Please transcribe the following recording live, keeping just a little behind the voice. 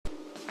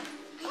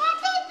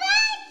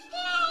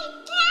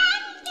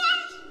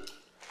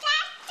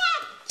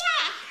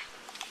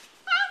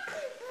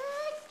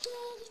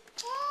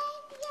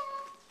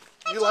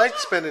You like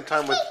spending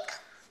time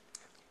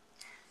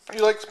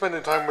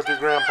with your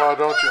grandpa,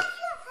 don't you?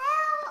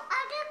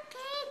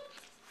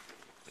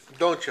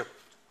 Don't you?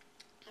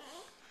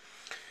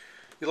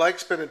 You like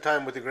spending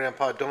time with your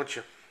grandpa, don't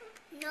you?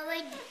 No,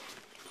 I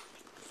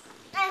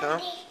don't. Huh?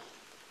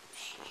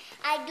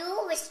 I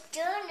do with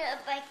dinner,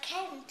 but I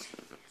can't.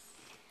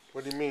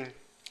 What do you mean?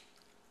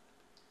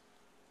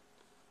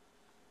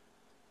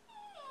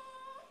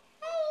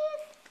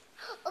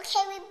 Okay,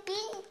 we've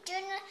been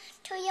dinner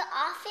to your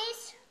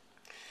office.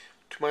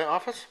 To my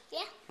office?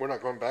 Yeah. We're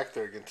not going back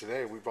there again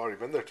today. We've already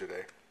been there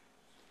today.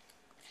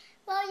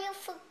 Well,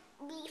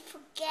 we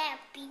forget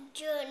being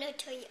dinner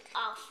to your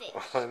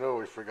office. I know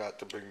we forgot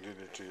to bring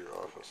dinner to your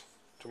office.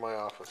 To my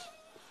office.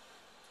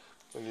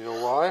 And you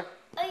know why?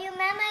 Oh, you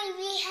remember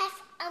we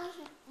have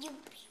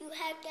you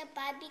had the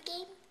Barbie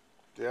game?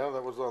 Yeah,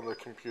 that was on the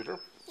computer.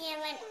 Yeah,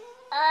 when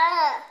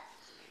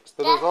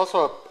But there's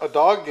also a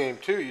dog game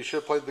too. You should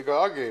have played the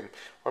dog game.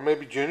 Or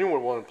maybe Junior would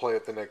want to play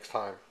it the next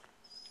time.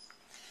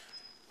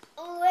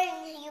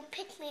 when you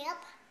pick me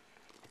up.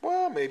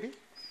 Well, maybe.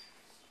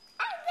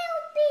 I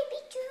will, baby,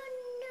 do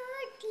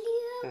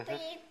not, little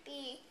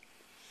baby.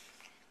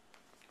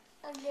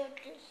 I love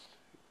this.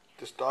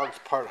 This dog's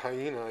part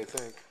hyena, I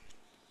think.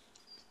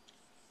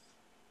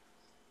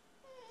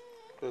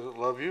 Does it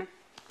love you?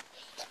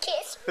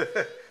 Kiss.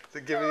 Is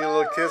it giving you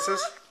little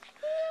kisses?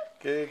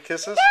 Giving you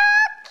kisses?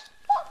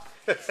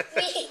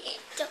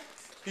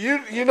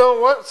 You know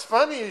what's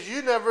funny is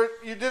you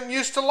didn't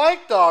used to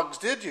like dogs,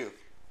 did you?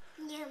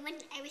 Yeah, when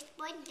I was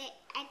born,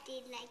 I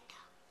did like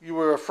dogs. You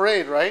were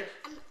afraid, right?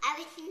 I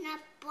was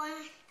not born.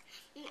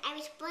 When I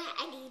was born,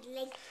 I did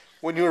like.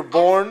 When you were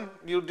born,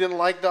 you didn't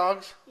like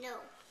dogs? No.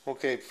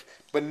 Okay,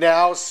 but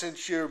now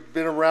since you've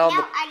been around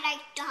Now I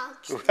like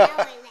dogs. Now I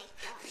like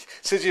dogs.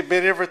 Since you've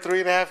been here for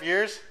 3.5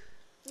 years?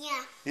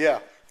 Yeah. Yeah.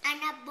 I'm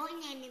not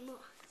born anymore.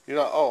 You're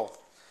not, oh.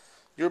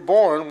 You're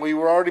born, we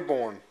were already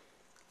born.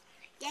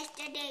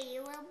 Yesterday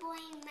you were born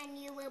when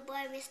you were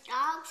born with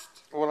dogs?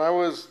 When I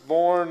was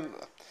born,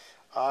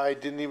 I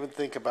didn't even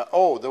think about,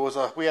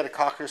 we had a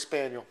Cocker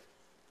Spaniel.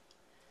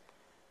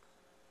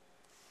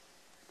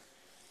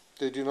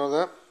 Did you know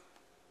that?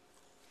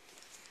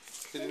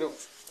 Did you know?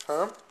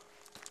 Huh?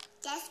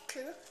 That's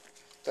cool.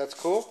 That's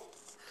cool?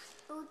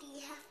 Oh, do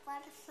you have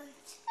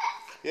butterflies?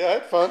 Yeah, I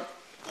had fun.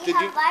 You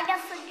have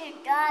butterflies,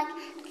 dog.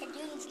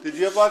 Did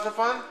you have lots of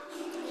fun?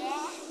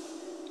 Yeah.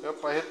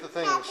 Yep, I hit the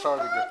thing and it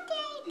started again.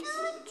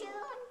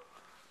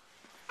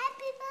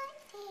 Happy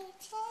birthday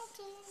to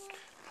you.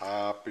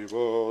 Happy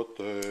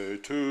birthday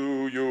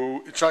to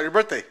you. It's not your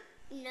birthday.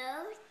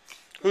 No.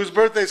 Whose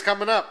birthday's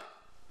coming up?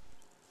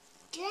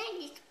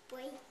 Johnny's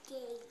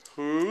birthday.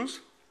 Whose?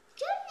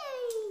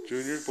 Johnny's.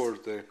 Junior's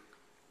birthday.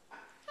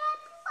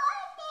 Happy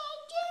birthday,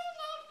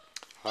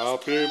 Junior.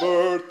 Happy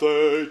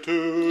birthday to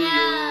No.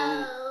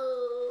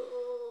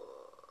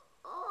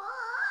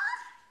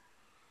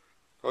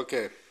 you.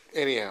 Okay,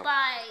 anyhow.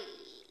 Bye.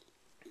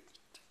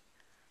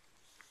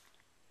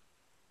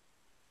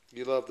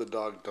 You love the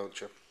dog,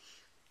 don't you?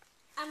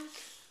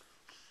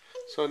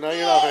 So now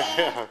you're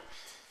not.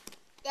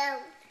 No.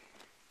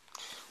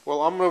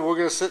 Well, we're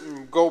gonna sit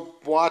and go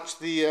watch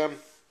the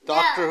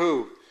Doctor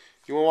Who.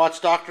 You wanna watch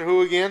Doctor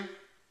Who again?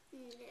 No.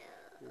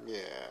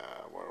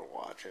 Yeah, we're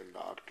watching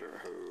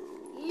Doctor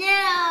Who.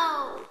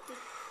 No.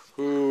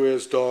 Who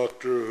is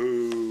Doctor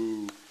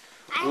Who?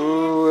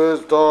 Who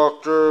is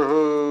Doctor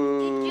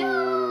Who?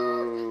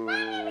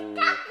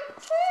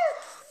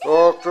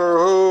 Doctor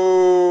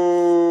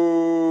Who.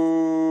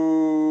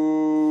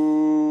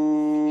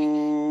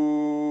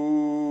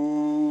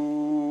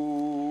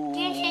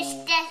 This is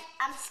death.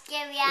 I'm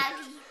scary out.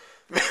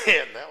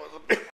 Man, that was a